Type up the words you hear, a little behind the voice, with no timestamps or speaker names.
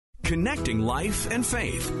Connecting life and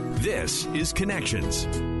faith. This is Connections.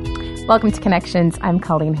 Welcome to Connections. I'm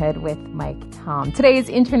Colleen Hood with Mike Tom. Today is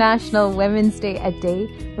International Women's Day, a day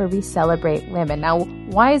where we celebrate women. Now,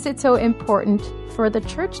 why is it so important for the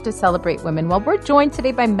church to celebrate women? Well, we're joined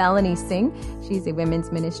today by Melanie Singh. She's a women's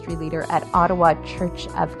ministry leader at Ottawa Church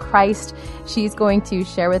of Christ. She's going to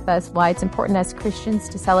share with us why it's important as Christians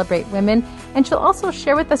to celebrate women, and she'll also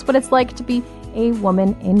share with us what it's like to be a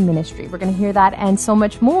woman in ministry. We're going to hear that and so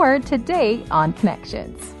much more today on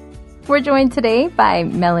Connections. We're joined today by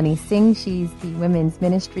Melanie Singh. She's the women's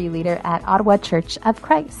ministry leader at Ottawa Church of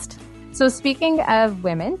Christ. So speaking of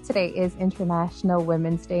women, today is International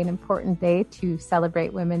Women's Day, an important day to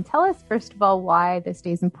celebrate women. Tell us, first of all, why this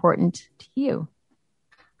day is important to you.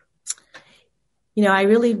 You know, I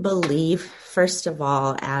really believe, first of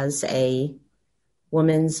all, as a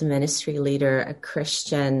women's ministry leader, a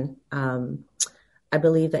Christian, I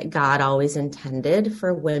believe that God always intended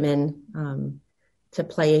for women to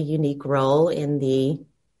play a unique role in the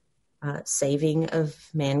saving of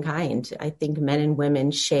mankind. I think men and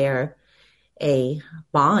women share a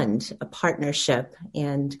bond, a partnership,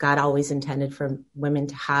 and God always intended for women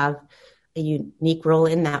to have a unique role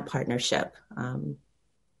in that partnership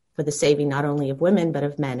for the saving not only of women, but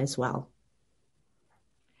of men as well.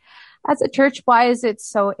 As a church, why is it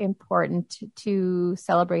so important to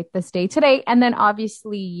celebrate this day today and then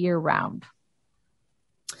obviously year round?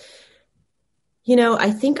 You know, I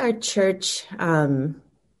think our church,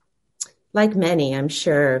 like many, I'm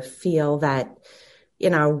sure, feel that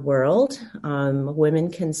in our world, women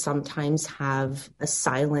can sometimes have a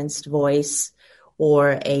silenced voice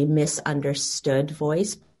or a misunderstood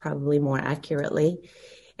voice, probably more accurately.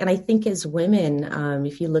 And I think as women,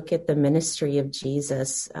 if you look at the ministry of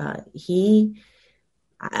Jesus, I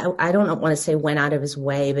don't want to say went out of his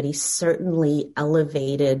way, but he certainly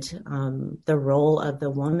elevated the role of the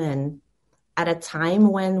woman at a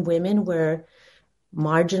time when women were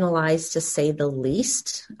marginalized, to say the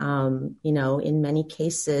least. You know, in many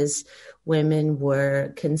cases, women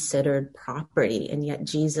were considered property, and yet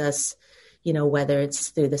Jesus, you know, whether it's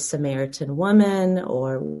through the Samaritan woman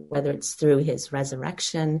or whether it's through his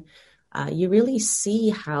resurrection, you really see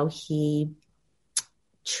how he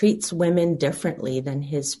treats women differently than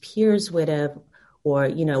his peers would have, or,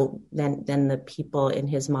 you know, than the people in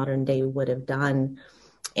his modern day would have done.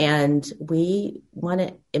 And we want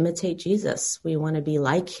to imitate Jesus. We want to be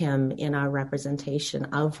like him in our representation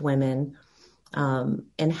of women,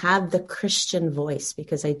 and have the Christian voice,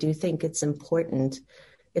 because I do think it's important.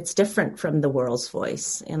 It's different from the world's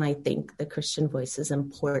voice. And I think the Christian voice is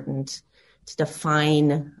important to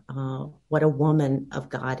define what a woman of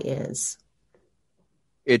God is.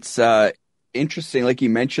 It's interesting, like you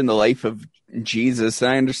mentioned, the life of Jesus.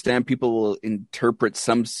 I understand people will interpret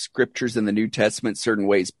some scriptures in the New Testament certain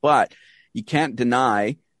ways, but you can't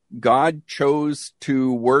deny God chose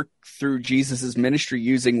to work through Jesus's ministry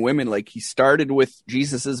using women. Like, he started with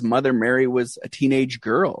Jesus's mother, Mary was a teenage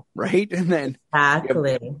girl, right? And then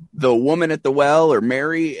exactly the woman at the well, or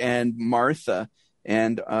Mary and Martha,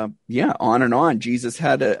 and on and on. Jesus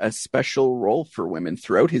had a special role for women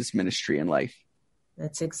throughout his ministry and life.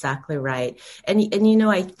 That's exactly right. And you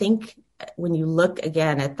know, I think when you look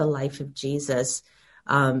again at the life of Jesus,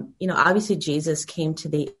 you know, obviously Jesus came to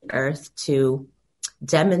the earth to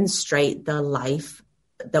demonstrate the life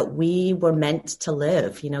that we were meant to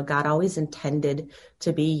live. You know, God always intended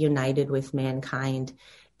to be united with mankind.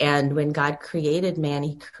 And when God created man,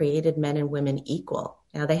 he created men and women equal.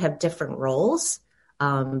 Now, they have different roles.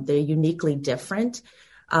 They're uniquely different.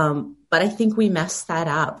 But I think we messed that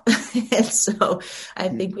up. And so I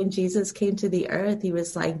think when Jesus came to the earth, he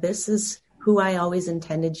was like, this is who I always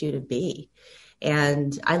intended you to be.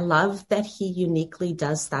 And I love that he uniquely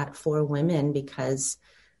does that for women, because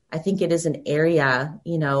I think it is an area,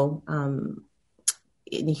 you know,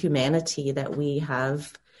 in humanity that we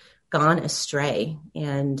have gone astray.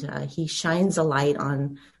 And he shines a light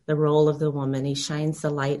on the role of the woman. He shines the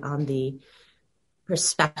light on the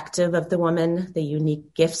perspective of the woman, the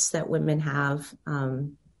unique gifts that women have.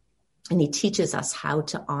 And he teaches us how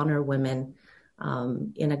to honor women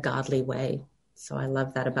in a godly way. So I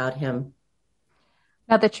love that about him.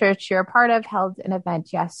 Now, the church you're a part of held an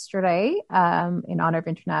event yesterday in honor of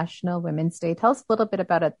International Women's Day. Tell us a little bit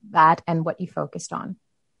about that and what you focused on.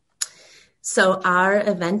 So our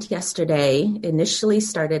event yesterday initially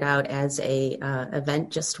started out as a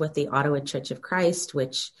event just with the Ottawa Church of Christ,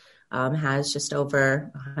 which has just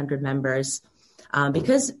over 100 members.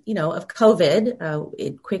 Because, you know, of COVID,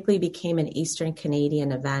 it quickly became an Eastern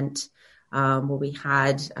Canadian event. where we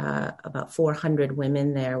had about 400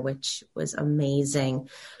 women there, which was amazing.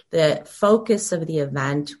 The focus of the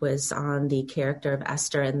event was on the character of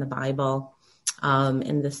Esther in the Bible.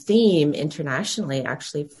 And the theme internationally,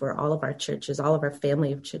 actually, for all of our churches, all of our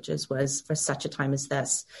family of churches, was for such a time as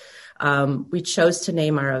this. We chose to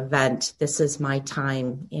name our event, This Is My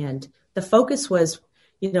Time. And the focus was,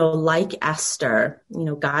 like Esther,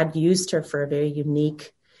 God used her for a very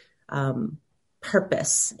unique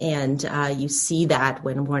purpose. And you see that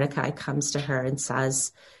when Mordecai comes to her and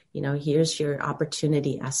says, here's your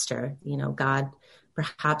opportunity, Esther. God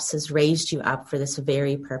perhaps has raised you up for this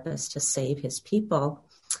very purpose, to save his people.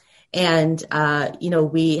 And,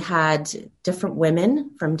 we had different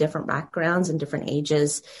women from different backgrounds and different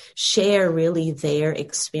ages share really their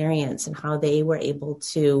experience and how they were able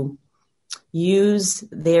to use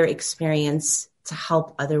their experience to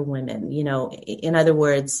help other women. In other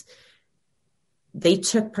words, they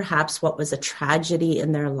took perhaps what was a tragedy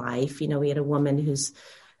in their life. We had a woman who's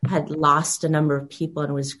had lost a number of people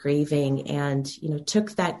and was grieving, and,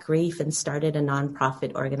 took that grief and started a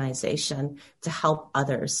nonprofit organization to help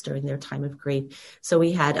others during their time of grief. So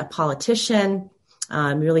we had a politician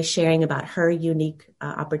really sharing about her unique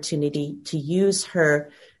opportunity to use her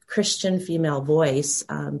Christian female voice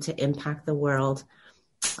to impact the world.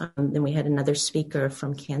 Then we had another speaker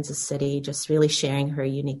from Kansas City just really sharing her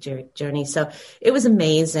unique journey. So it was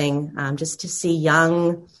amazing just to see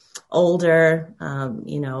young, older,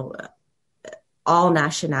 all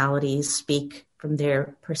nationalities speak from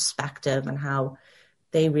their perspective and how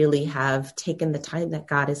they really have taken the time that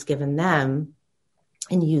God has given them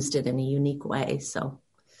and used it in a unique way. So,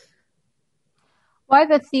 why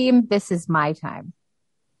the theme, This Is My Time?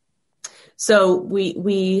 So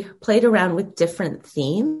we played around with different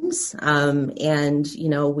themes, and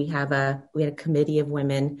we had a committee of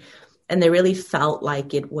women, and they really felt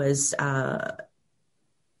like it was a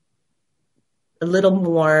little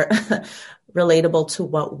more relatable to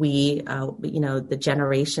what we, the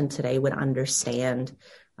generation today would understand.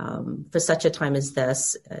 For such a time as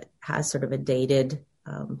this, it has sort of a dated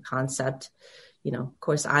concept. Of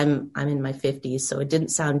course, I'm in my 50s, so it didn't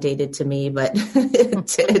sound dated to me, but it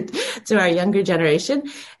did to our younger generation.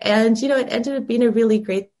 And, it ended up being a really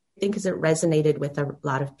great thing because it resonated with a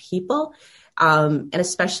lot of people. And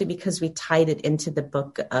especially because we tied it into the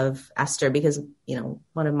book of Esther, because,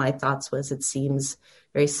 one of my thoughts was it seems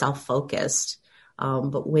very self-focused.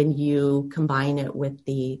 But when you combine it with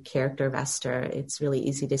the character of Esther, it's really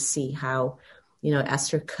easy to see how,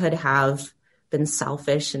 Esther could have been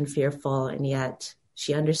selfish and fearful, and yet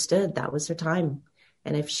she understood that was her time.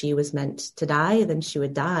 And if she was meant to die, then she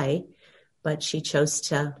would die. But she chose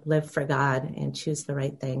to live for God and choose the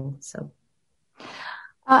right thing. So,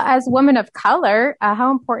 as women of color,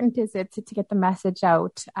 how important is it to get the message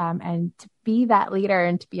out and to be that leader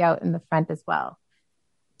and to be out in the front as well?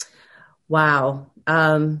 Wow.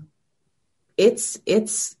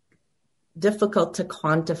 It's difficult to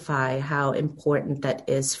quantify how important that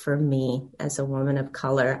is for me as a woman of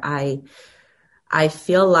color. I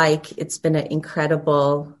feel like it's been an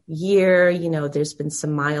incredible year. There's been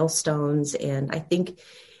some milestones, and I think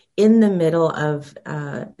in the middle of,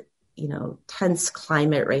 tense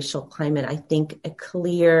climate, racial climate, I think a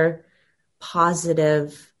clear,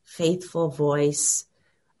 positive, faithful voice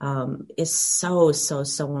is so, so,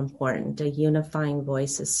 so important. A unifying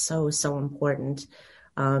voice is so, so important.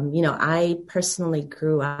 I personally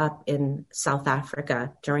grew up in South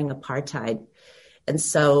Africa during apartheid. And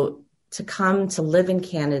so to come to live in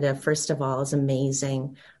Canada, first of all, is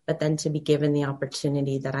amazing. But then to be given the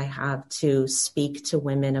opportunity that I have to speak to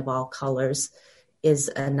women of all colors is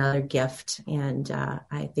another gift. And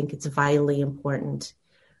I think it's vitally important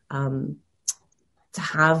to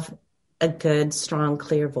have a good, strong,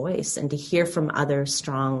 clear voice, and to hear from other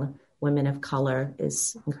strong women of color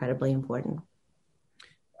is incredibly important.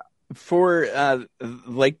 For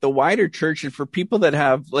the wider church, and for people that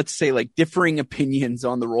have, let's say, like differing opinions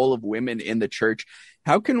on the role of women in the church,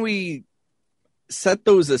 how can we set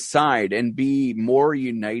those aside and be more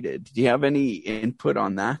united? Do you have any input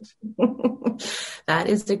on that? That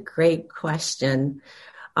is a great question.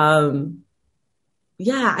 I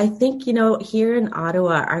think, here in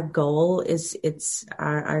Ottawa, our goal is,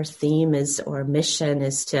 our theme is, or mission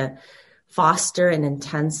is to foster an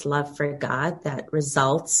intense love for God that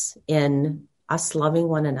results in us loving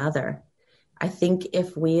one another. I think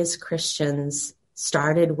if we as Christians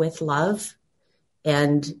started with love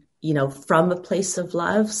and, from a place of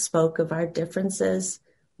love spoke of our differences,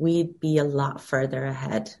 we'd be a lot further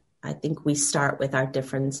ahead. I think we start with our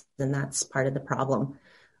difference, and that's part of the problem.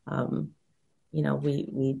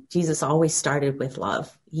 Jesus always started with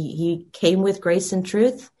love. He came with grace and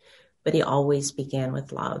truth, but he always began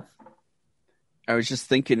with love. I was just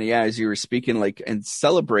thinking, as you were speaking, and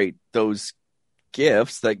celebrate those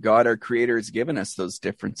gifts that God, our creator, has given us, those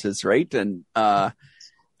differences, right? And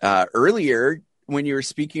earlier when you were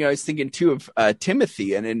speaking, I was thinking too of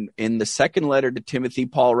Timothy. And in the second letter to Timothy,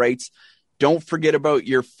 Paul writes, don't forget about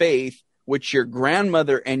your faith, which your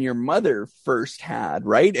grandmother and your mother first had,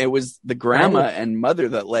 right? It was the grandma and mother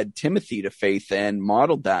that led Timothy to faith and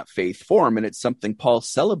modeled that faith for him. And it's something Paul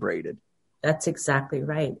celebrated. That's exactly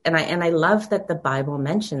right. And I love that the Bible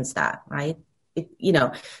mentions that, right?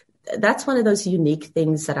 That's one of those unique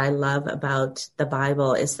things that I love about the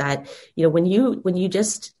Bible is that, when you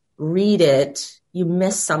just read it, you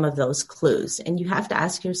miss some of those clues, and you have to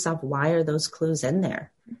ask yourself, why are those clues in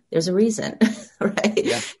there? There's a reason, right?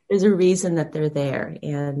 Yeah. There's a reason that they're there.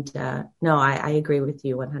 And no, I agree with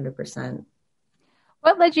you 100%.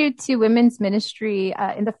 What led you to women's ministry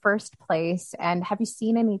in the first place? And have you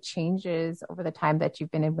seen any changes over the time that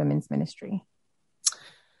you've been in women's ministry?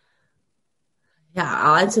 Yeah,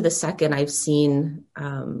 I'll answer the second. I've seen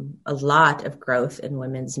a lot of growth in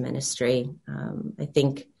women's ministry. I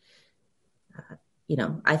think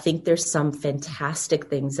there's some fantastic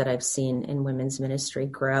things that I've seen in women's ministry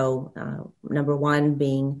grow. Number one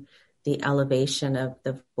being the elevation of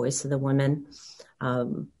the voice of the woman.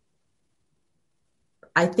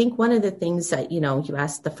 I think one of the things that, you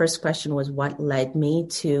asked, the first question was what led me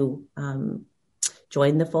to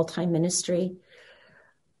join the full-time ministry.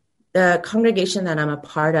 The congregation that I'm a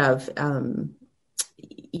part of,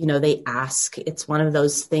 they ask. It's one of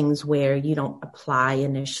those things where you don't apply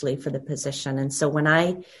initially for the position. And so when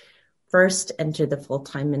I first entered the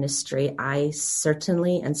full-time ministry, I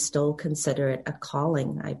certainly and still consider it a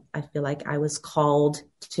calling. I feel like I was called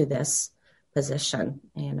to this position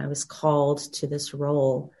and I was called to this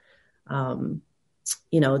role.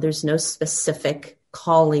 There's no specific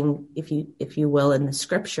calling, if you will, in the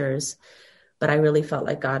scriptures, but I really felt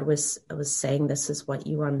like God was saying, this is what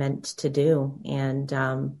you are meant to do. And,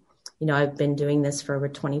 I've been doing this for over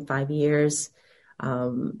 25 years.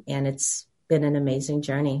 And it's been an amazing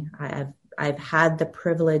journey. I've had the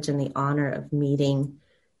privilege and the honor of meeting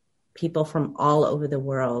people from all over the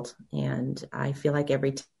world. And I feel like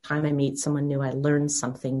every time I meet someone new, I learn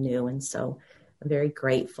something new. And so I'm very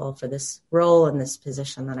grateful for this role and this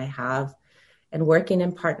position that I have, and working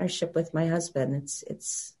in partnership with my husband.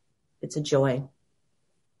 It's a joy.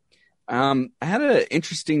 I had an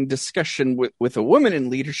interesting discussion with a woman in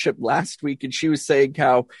leadership last week, and she was saying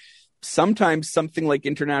how sometimes something like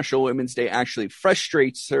International Women's Day actually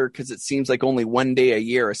frustrates her because it seems like only one day a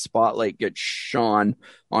year a spotlight gets shone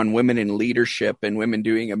on women in leadership and women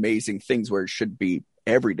doing amazing things where it should be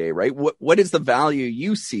every day, right? What is the value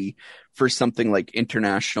you see for something like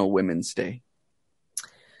International Women's Day?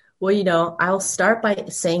 Well, I'll start by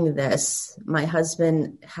saying this. My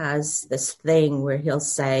husband has this thing where he'll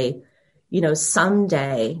say,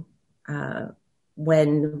 someday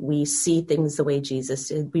when we see things the way Jesus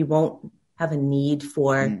did, we won't have a need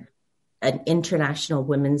for an International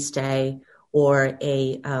Women's Day or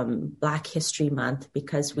a Black History Month,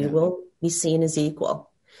 because we will be seen as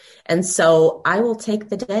equal. And so I will take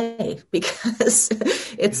the day because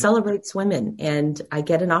it celebrates women, and I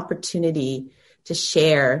get an opportunity to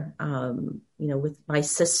share, with my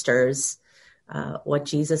sisters, what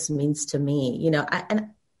Jesus means to me.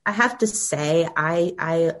 And I have to say,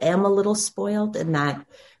 I am a little spoiled in that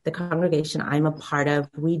the congregation I'm a part of,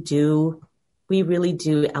 we really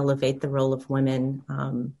do elevate the role of women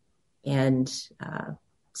and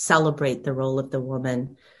celebrate the role of the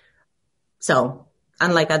woman. So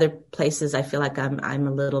unlike other places, I feel like I'm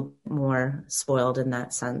a little more spoiled in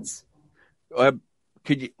that sense.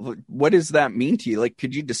 What does that mean to you?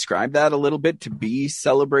 Could you describe that a little bit, to be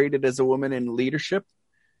celebrated as a woman in leadership?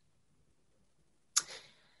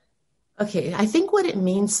 Okay. I think what it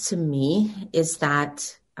means to me is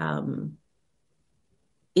that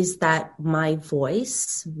my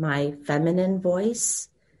voice, my feminine voice,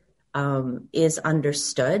 is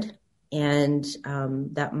understood, and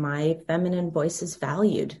that my feminine voice is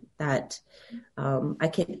valued, that I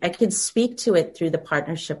can speak to it through the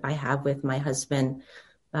partnership I have with my husband.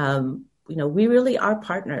 We really are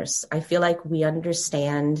partners. I feel like we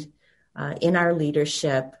understand in our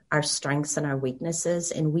leadership our strengths and our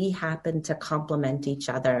weaknesses, and we happen to complement each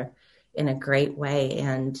other in a great way.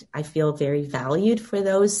 And I feel very valued for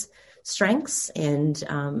those strengths, and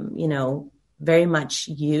very much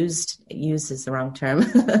used is the wrong term,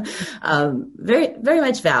 very, very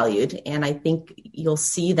much valued. And I think you'll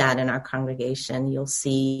see that in our congregation. You'll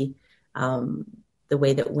see the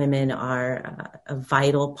way that women are a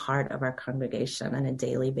vital part of our congregation on a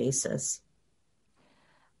daily basis.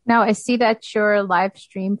 Now, I see that your live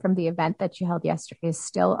stream from the event that you held yesterday is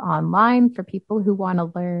still online for people who want to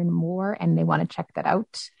learn more and they want to check that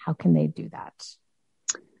out. How can they do that?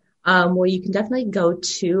 Well, you can definitely go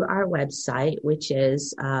to our website, which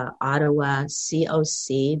is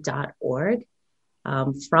ottawacoc.org.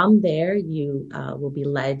 From there, you will be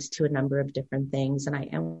led to a number of different things. And I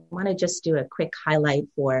want to just do a quick highlight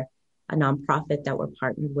for a nonprofit that we're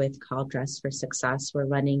partnered with called Dress for Success. We're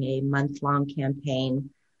running a month-long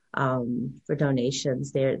campaign for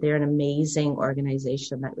donations. They're an amazing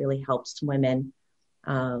organization that really helps women.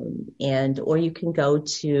 Or you can go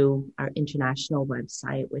to our international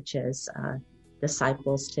website, which is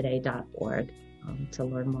disciplestoday.org, to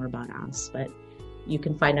learn more about us. But you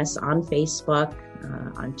can find us on Facebook,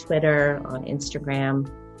 on Twitter, on Instagram,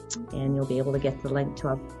 and you'll be able to get the link to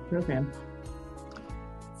our program.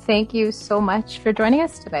 Thank you so much for joining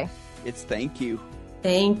us today. Thank you.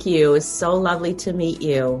 Thank you. It's so lovely to meet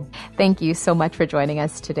you. Thank you so much for joining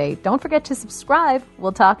us today. Don't forget to subscribe.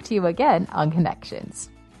 We'll talk to you again on Connections.